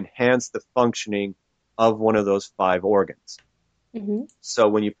to enhance the functioning of one of those five organs. Mm-hmm. So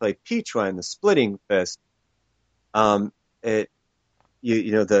when you play Pichuan, the splitting fist, it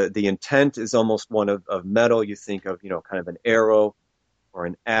the intent is almost one of metal. You think of kind of an arrow or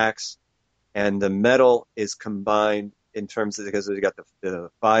an axe, and the metal is combined in terms of, because you got the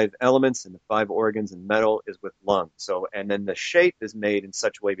five elements and the five organs, and metal is with lungs. So, and then the shape is made in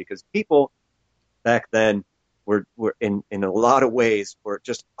such a way because people back then were in a lot of ways were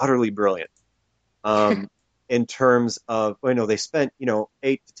just utterly brilliant. In terms of, they spent,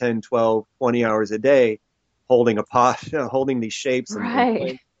 8 to 10, 12, 20 hours a day holding a pot, holding these shapes and Right.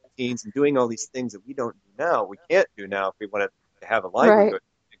 playing routines and doing all these things that we don't do now. We can't do now if we want to have a livelihood Right. to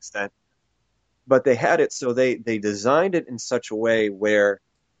an extent. But they had it, so they designed it in such a way where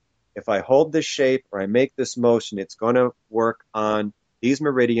if I hold this shape or I make this motion, it's going to work on these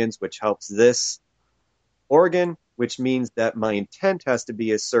meridians, which helps this organ, which means that my intent has to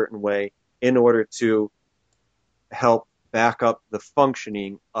be a certain way in order to help back up the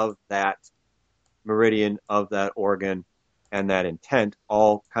functioning of that meridian, of that organ, and that intent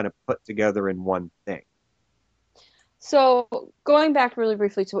all kind of put together in one thing. So going back really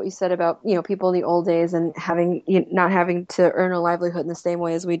briefly to what you said about, people in the old days and not having to earn a livelihood in the same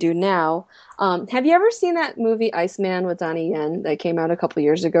way as we do now. Have you ever seen that movie Iceman with Donnie Yen that came out a couple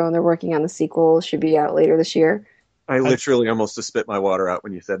years ago and they're working on the sequel, should be out later this year? I literally almost just spit my water out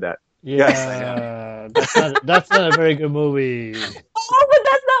when you said that. Yeah, Yes, I have. that's not a very good movie. Oh, but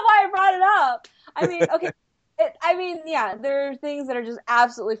that's not why I brought it up. I mean, okay. Yeah, there are things that are just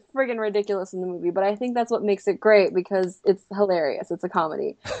absolutely friggin' ridiculous in the movie, but I think that's what makes it great because it's hilarious. It's a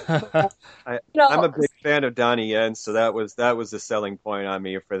comedy. But, I'm a big fan of Donnie Yen, so that was the selling point on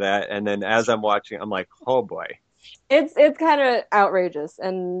me for that. And then as I'm watching, I'm like, oh boy, it's kind of outrageous,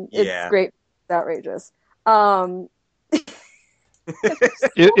 and it's yeah. great. It's outrageous. Um,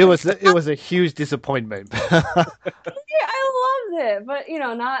 It was a huge disappointment. Yeah, I loved it, but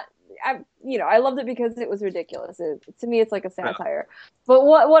I loved it because it was ridiculous. To me, it's like a satire. But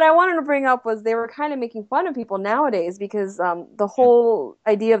what I wanted to bring up was they were kind of making fun of people nowadays because the whole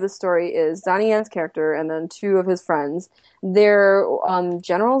idea of the story is Donnie Yen's character and then two of his friends. They're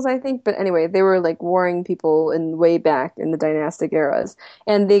generals, I think, but anyway, they were like warring people in way back in the dynastic eras,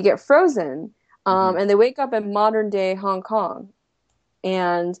 and they get frozen, and they wake up in modern day Hong Kong,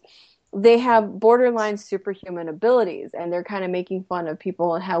 and they have borderline superhuman abilities, and they're kind of making fun of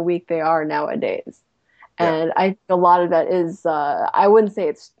people and how weak they are nowadays. And I think a lot of that is, I wouldn't say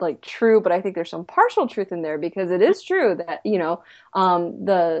it's like true, but I think there's some partial truth in there because it is true that,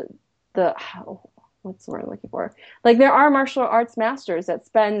 the what's the word I'm looking for? Like there are martial arts masters that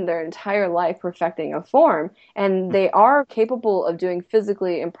spend their entire life perfecting a form, and they are capable of doing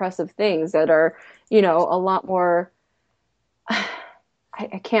physically impressive things that are, a lot more.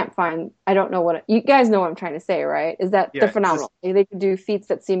 I can't find. I don't know what you guys know what I'm trying to say, right? Is that they're phenomenal? They can do feats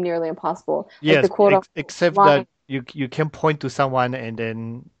that seem nearly impossible. Yes, like the quote except line, that you can point to someone and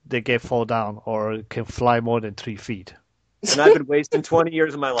then they get fall down or can fly more than 3 feet. And I've been wasting 20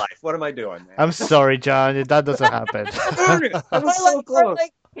 years of my life. What am I doing, man? I'm sorry, John. That doesn't happen. That was so close.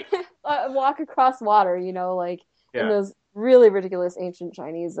 Walk across water, in those really ridiculous ancient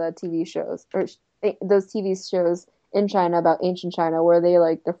Chinese TV shows, or those TV shows in China about ancient China where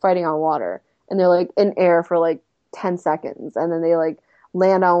they're fighting on water and they're like in air for like 10 seconds and then they like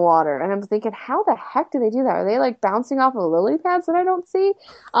land on water. And I'm thinking, how the heck do they do that? Are they like bouncing off of lily pads that I don't see?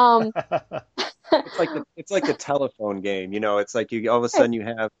 It's like the telephone game, it's like you all of a sudden you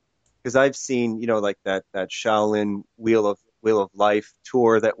have, because I've seen, like that Shaolin Wheel of Life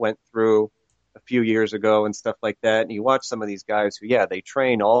tour that went through a few years ago and stuff like that. And you watch some of these guys who, they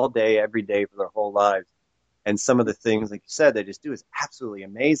train all day, every day for their whole lives. And some of the things, like you said, they just do is absolutely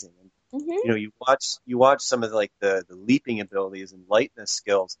amazing. And, you watch some of the leaping abilities and lightness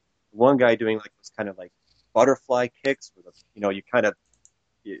skills. One guy doing like this kind of like butterfly kicks where you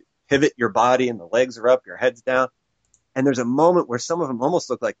pivot your body and the legs are up, your head's down. And there's a moment where some of them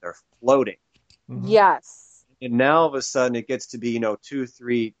almost look like they're floating. Mm-hmm. Yes. And now all of a sudden it gets to be,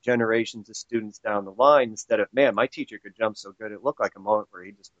 2-3 generations of students down the line instead of, man, my teacher could jump so good. It looked like a moment where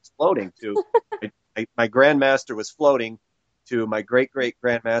he just was floating to my grandmaster was floating to my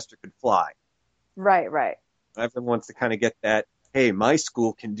great-great-grandmaster could fly. Right. Everyone wants to kind of get that, hey, my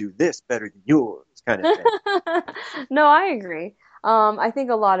school can do this better than yours kind of thing. No, I agree. I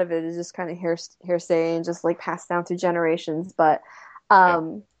think a lot of it is just kind of hearsay and just like passed down through generations. But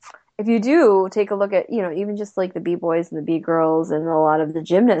if you do take a look at, even just like the B-boys and the B-girls and a lot of the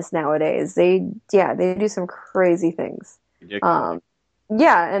gymnasts nowadays, they do some crazy things.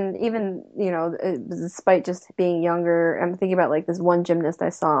 And even, despite just being younger, I'm thinking about like this one gymnast I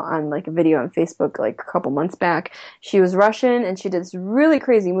saw on like a video on Facebook like a couple months back. She was Russian and she did this really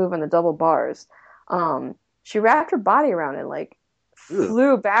crazy move on the double bars. She wrapped her body around it, like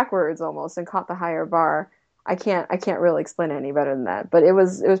flew backwards almost and caught the higher bar. I can't really explain it any better than that, but it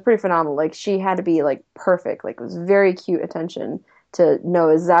was pretty phenomenal. Like she had to be like perfect. Like it was very cute attention to know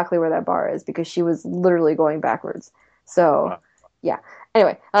exactly where that bar is because she was literally going backwards. So yeah.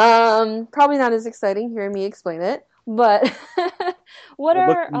 Anyway, probably not as exciting hearing me explain it, but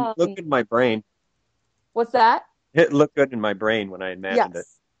look in my brain. What's that? It looked good in my brain when I imagined it.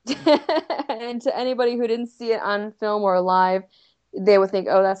 And to anybody who didn't see it on film or live, they would think,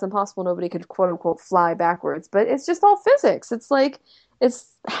 oh, that's impossible. Nobody could quote unquote fly backwards. But it's just all physics. It's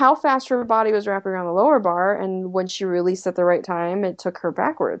how fast her body was wrapping around the lower bar, and when she released at the right time, it took her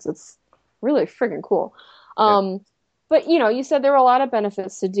backwards. It's really friggin' cool. But you said there were a lot of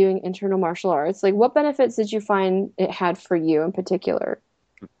benefits to doing internal martial arts. Like, what benefits did you find it had for you in particular?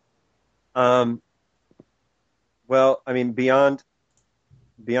 Well, I mean, beyond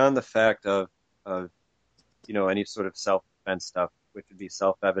the fact of any sort of self-defense stuff, which would be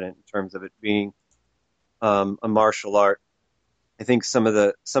self-evident in terms of it being a martial art, I think some of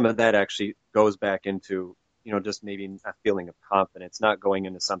that actually goes back into just maybe a feeling of confidence, not going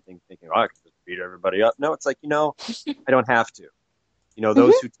into something thinking, oh, I can just beat everybody up. No, it's like, I don't have to.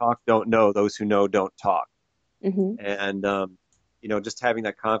 Those who talk don't know. Those who know don't talk. Mm-hmm. And, just having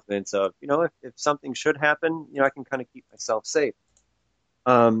that confidence of, if something should happen, I can kind of keep myself safe.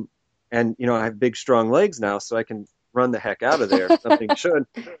 And, I have big, strong legs now, so I can run the heck out of there if something should.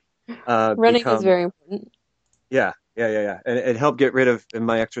 Running is very important. Yeah. And it helped get rid of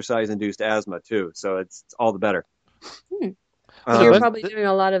my exercise-induced asthma, too. So it's all the better. You're probably doing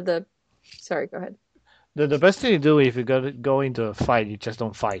a lot of the... Sorry, go ahead. The best thing to do if you go into a fight, you just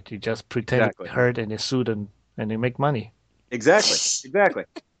don't fight. You just pretend to hurt and you sue them and you make money. Exactly.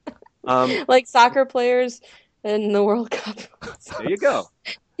 Like soccer players in the World Cup. There you go.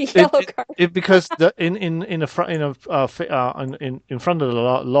 Yellow card. Because in front of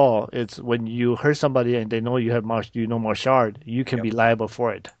the law, it's when you hurt somebody and they know you have martial art, you can be liable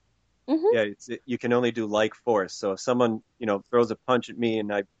for it. Mm-hmm. Yeah, you can only do like force. So if someone throws a punch at me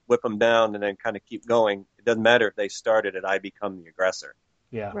and I whip them down and then kind of keep going, it doesn't matter if they started it. I become the aggressor.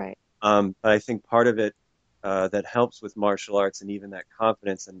 Yeah. Right. But I think part of it that helps with martial arts and even that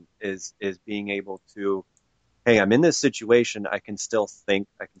confidence is being able to, hey, I'm in this situation. I can still think.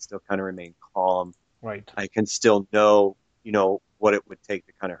 I can still kind of remain calm. Right. I can still know, what it would take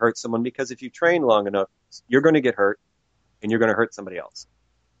to kind of hurt someone, because if you train long enough, you're going to get hurt and you're going to hurt somebody else.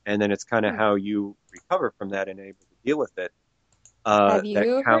 And then it's kind of how you recover from that and able to deal with it. Have That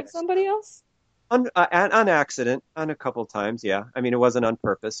you hurt counts. somebody else? On accident, on a couple times, yeah. I mean, it wasn't on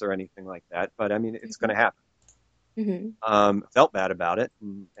purpose or anything like that, but I mean, it's going to happen. Felt bad about it,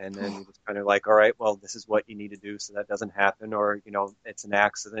 and then it was kind of like, all right, well, this is what you need to do so that doesn't happen, or it's an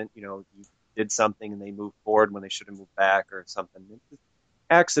accident. You did something and they moved forward when they should have moved back or something.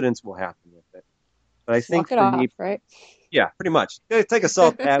 Accidents will happen with it, but I think walk it off, right? Yeah, pretty much. Take a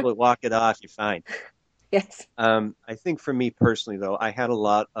salt tablet, walk it off, you're fine. Yes. I think for me personally, though, I had a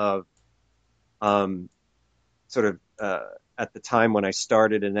lot of sort of at the time when I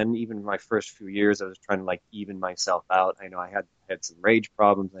started, and then even my first few years, I was trying to like even myself out. I know I had some rage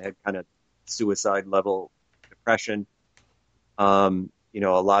problems. I had kind of suicide level depression.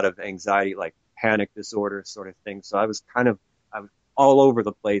 A lot of anxiety, like panic disorder sort of thing. So I was all over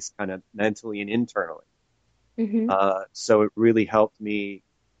the place, kind of mentally and internally. So it really helped me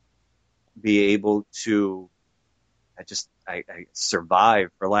be able to I survive,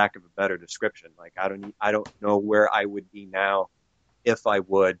 for lack of a better description. Like I don't know where I would be now if I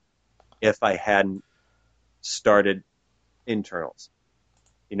hadn't started internals.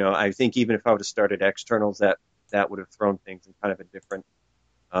 I think even if I would have started externals, that would have thrown things in kind of a different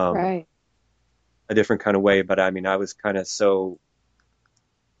right. a different kind of way. But I mean, I was kind of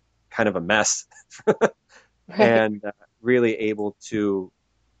a mess Right. and really able to,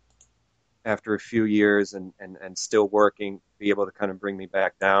 after a few years and still working, be able to kind of bring me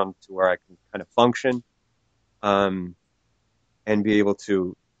back down to where I can kind of function, and be able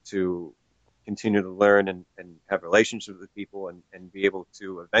to continue to learn and have relationships with people and be able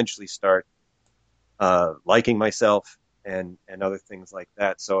to eventually start liking myself and other things like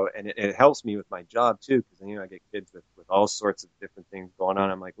that. So, and it helps me with my job too, because I get kids with all sorts of different things going on.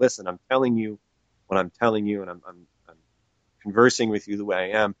 I'm like, listen, I'm telling you what I'm telling you, and I'm conversing with you the way I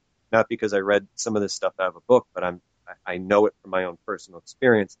am, not because I read some of this stuff out of a book, but I know it from my own personal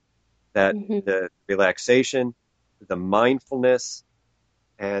experience, that the relaxation, the mindfulness,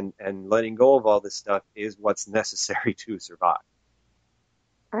 and letting go of all this stuff is what's necessary to survive.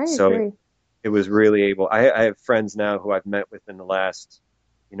 I So agree. it was really able. I have friends now who I've met within the last,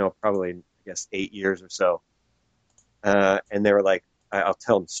 probably, I guess, 8 years or so. And they were like, I'll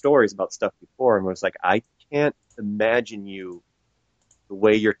tell them stories about stuff before, and was like, I can't imagine you the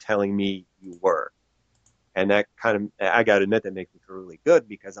way you're telling me you were. And that I got to admit, that makes me feel really good,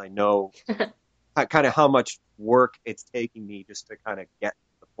 because I know kind of how much work it's taking me just to kind of get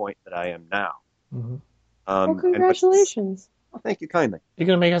to the point that I am now. Well, congratulations. Thank you kindly. You're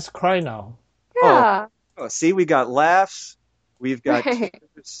going to make us cry now. Yeah. See, we got laughs. We've got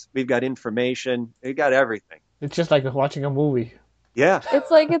tears, we've got information. We got everything. It's just like watching a movie. Yeah. It's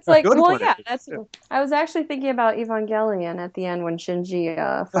like well, yeah, I was actually thinking about Evangelion at the end when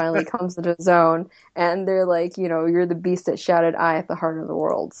Shinji finally comes into his own, and they're like, you're the beast that shouted "I" at the heart of the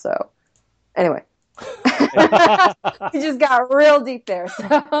world. So, anyway, you just got real deep there.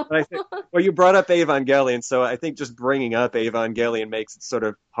 So. Well, you brought up Evangelion, so I think just bringing up Evangelion makes it sort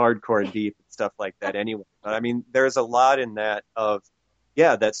of hardcore deep and stuff like that anyway. But I mean, there's a lot in that of,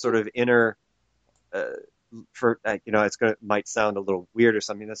 that sort of inner, might sound a little weird or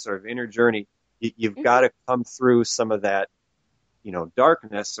something, that sort of inner journey. You've got to come through some of that,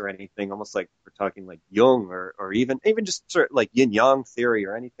 darkness or anything, almost like we're talking like Jung or even just sort of like yin yang theory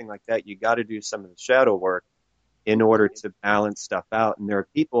or anything like that. You got to do some of the shadow work in order to balance stuff out. And there are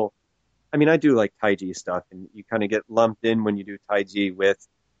people, I mean, I do like Tai Chi stuff, and you kind of get lumped in when you do Tai Chi with,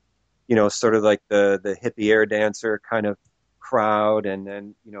 sort of like the hippie air dancer kind of crowd. And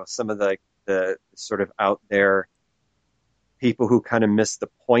then, some of the sort of out there people who kind of miss the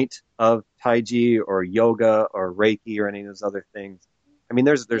point of Tai Chi or yoga or Reiki or any of those other things. I mean,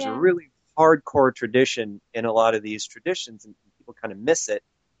 there's a really hardcore tradition in a lot of these traditions, and people kind of miss it,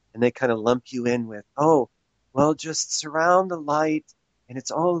 and they kind of lump you in with, oh, well, just surround the light, and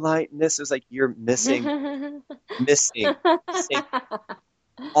it's all light, and this is like, you're missing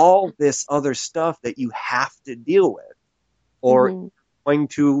all this other stuff that you have to deal with, or going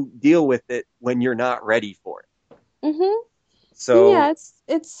to deal with it when you're not ready for it. So yeah,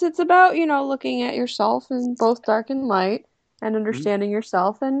 it's about, looking at yourself in both dark and light and understanding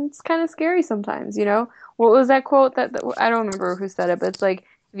yourself, and it's kind of scary sometimes, What was that quote that I don't remember who said it, but it's like,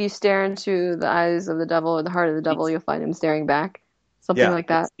 if you stare into the eyes of the devil or the heart of the devil, you'll find him staring back. Something like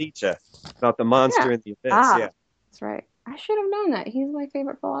that. Nietzsche, about the monster in the abyss. Yeah. That's right. I should have known that. He's my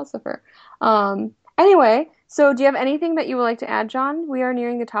favorite philosopher. Anyway, so do you have anything that you would like to add, John? We are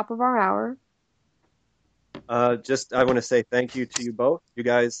nearing the top of our hour. Just I want to say thank you to you both. You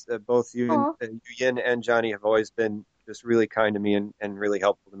guys, both you and Yin and Johnny have always been just really kind to me and really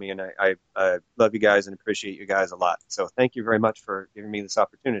helpful to me. And I love you guys and appreciate you guys a lot. So thank you very much for giving me this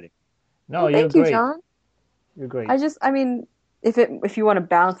opportunity. No, you're thank you, great. John. You're great. I mean, if you want to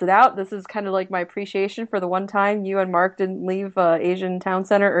balance it out, this is kind of like my appreciation for the one time you and Mark didn't leave Asian Town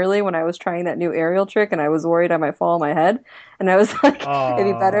Center early when I was trying that new aerial trick and I was worried I might fall on my head. And I was like,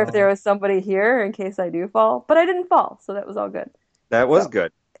 it'd be better if there was somebody here in case I do fall. But I didn't fall, so that was all good. That was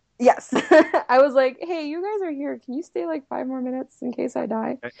good. Yes. I was like, hey, you guys are here. Can you stay like 5 more minutes in case I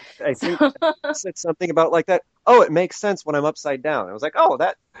die? I think I said something about like that. Oh, it makes sense when I'm upside down. I was like, oh,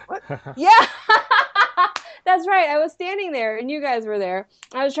 what? Yeah. That's right. I was standing there and you guys were there.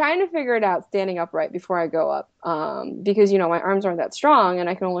 I was trying to figure it out standing upright before I go up because, my arms aren't that strong and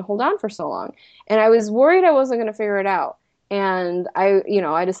I can only hold on for so long. And I was worried I wasn't going to figure it out. And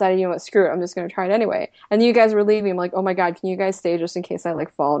I decided, what, screw it. I'm just going to try it anyway. And you guys were leaving. I'm like, oh my God, can you guys stay just in case I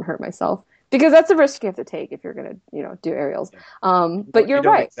like fall and hurt myself? Because that's a risk you have to take if you're going to, do aerials. But you're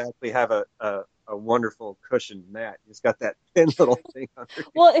right. You don't exactly have a wonderful cushioned mat. You just got that thin little thing under you.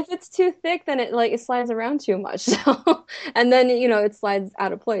 Well, if it's too thick, then it slides around too much. So, and then it slides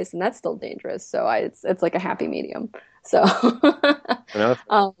out of place, and that's still dangerous. So it's like a happy medium. So,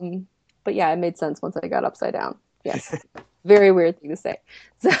 but yeah, it made sense once I got upside down. Yes, very weird thing to say.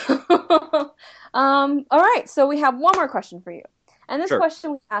 So, all right. So we have one more question for you, and this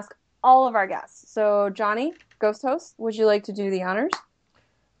question we ask all of our guests. So Johnny, ghost host, would you like to do the honors?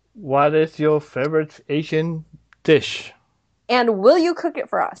 What is your favorite Asian dish? And will you cook it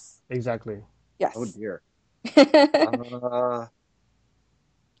for us? Exactly. Yes. Oh dear.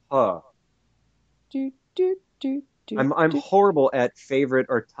 I'm horrible at favorite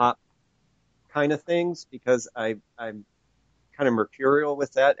or top kind of things because I'm kind of mercurial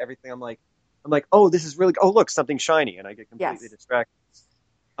with that. Everything I'm like, oh, this is really. Oh, look, something shiny, and I get completely distracted.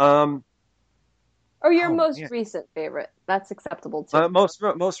 Or your most recent favorite. That's acceptable too.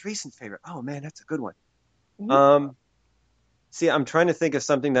 Most recent favorite. Oh man, that's a good one. Mm-hmm. See, I'm trying to think of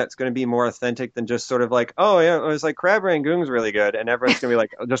something that's going to be more authentic than just sort of like, oh yeah, it was like crab rangoon's really good, and everyone's going to be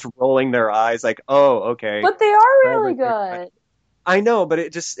like just rolling their eyes, like, oh okay. But they are really good. I know, but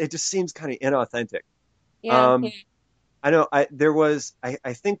it just seems kind of inauthentic. Yeah. I know. I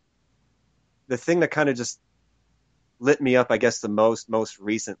think the thing that kind of just lit me up, I guess, the most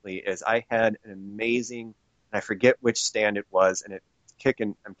recently is I had an amazing, I forget which stand it was, and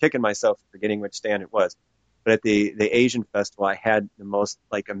I'm kicking myself for forgetting which stand it was. But at the Asian festival, I had the most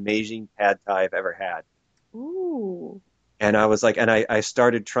like amazing pad thai I've ever had. Ooh. And I was like, and I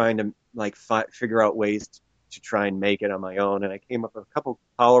started trying to like figure out ways to try and make it on my own. And I came up with a couple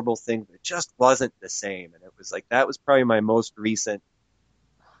tolerable things, but it just wasn't the same. And it was like, that was probably my most recent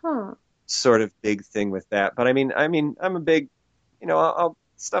sort of big thing with that. But I mean, I'm a big, I'll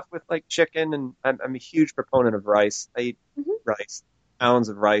stuff with like chicken, and I'm a huge proponent of rice. I eat rice, pounds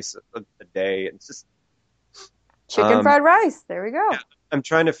of rice a day. And it's just chicken fried rice. There we go. Yeah, I'm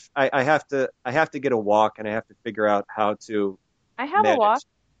trying to. I have to get a walk, and I have to figure out how to. I have a walk.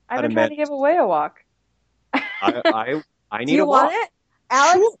 I've been trying to give away a walk. I need Do you a walk. Want it?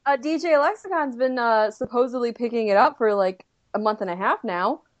 Alex, DJ Lexicon's been supposedly picking it up for like a month and a half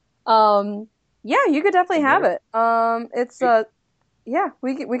now. Yeah, you could definitely have it. It's yeah,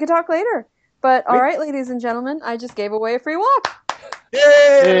 we could talk later. But all right, ladies and gentlemen, I just gave away a free walk.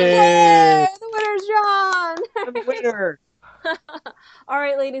 Yay! The winner's John. I'm the winner. All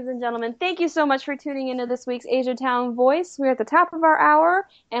right, ladies and gentlemen, thank you so much for tuning into this week's Asia Town Voice. We're at the top of our hour,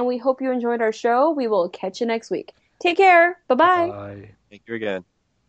 and we hope you enjoyed our show. We will catch you next week. Take care. Bye-bye. Bye. Thank you again.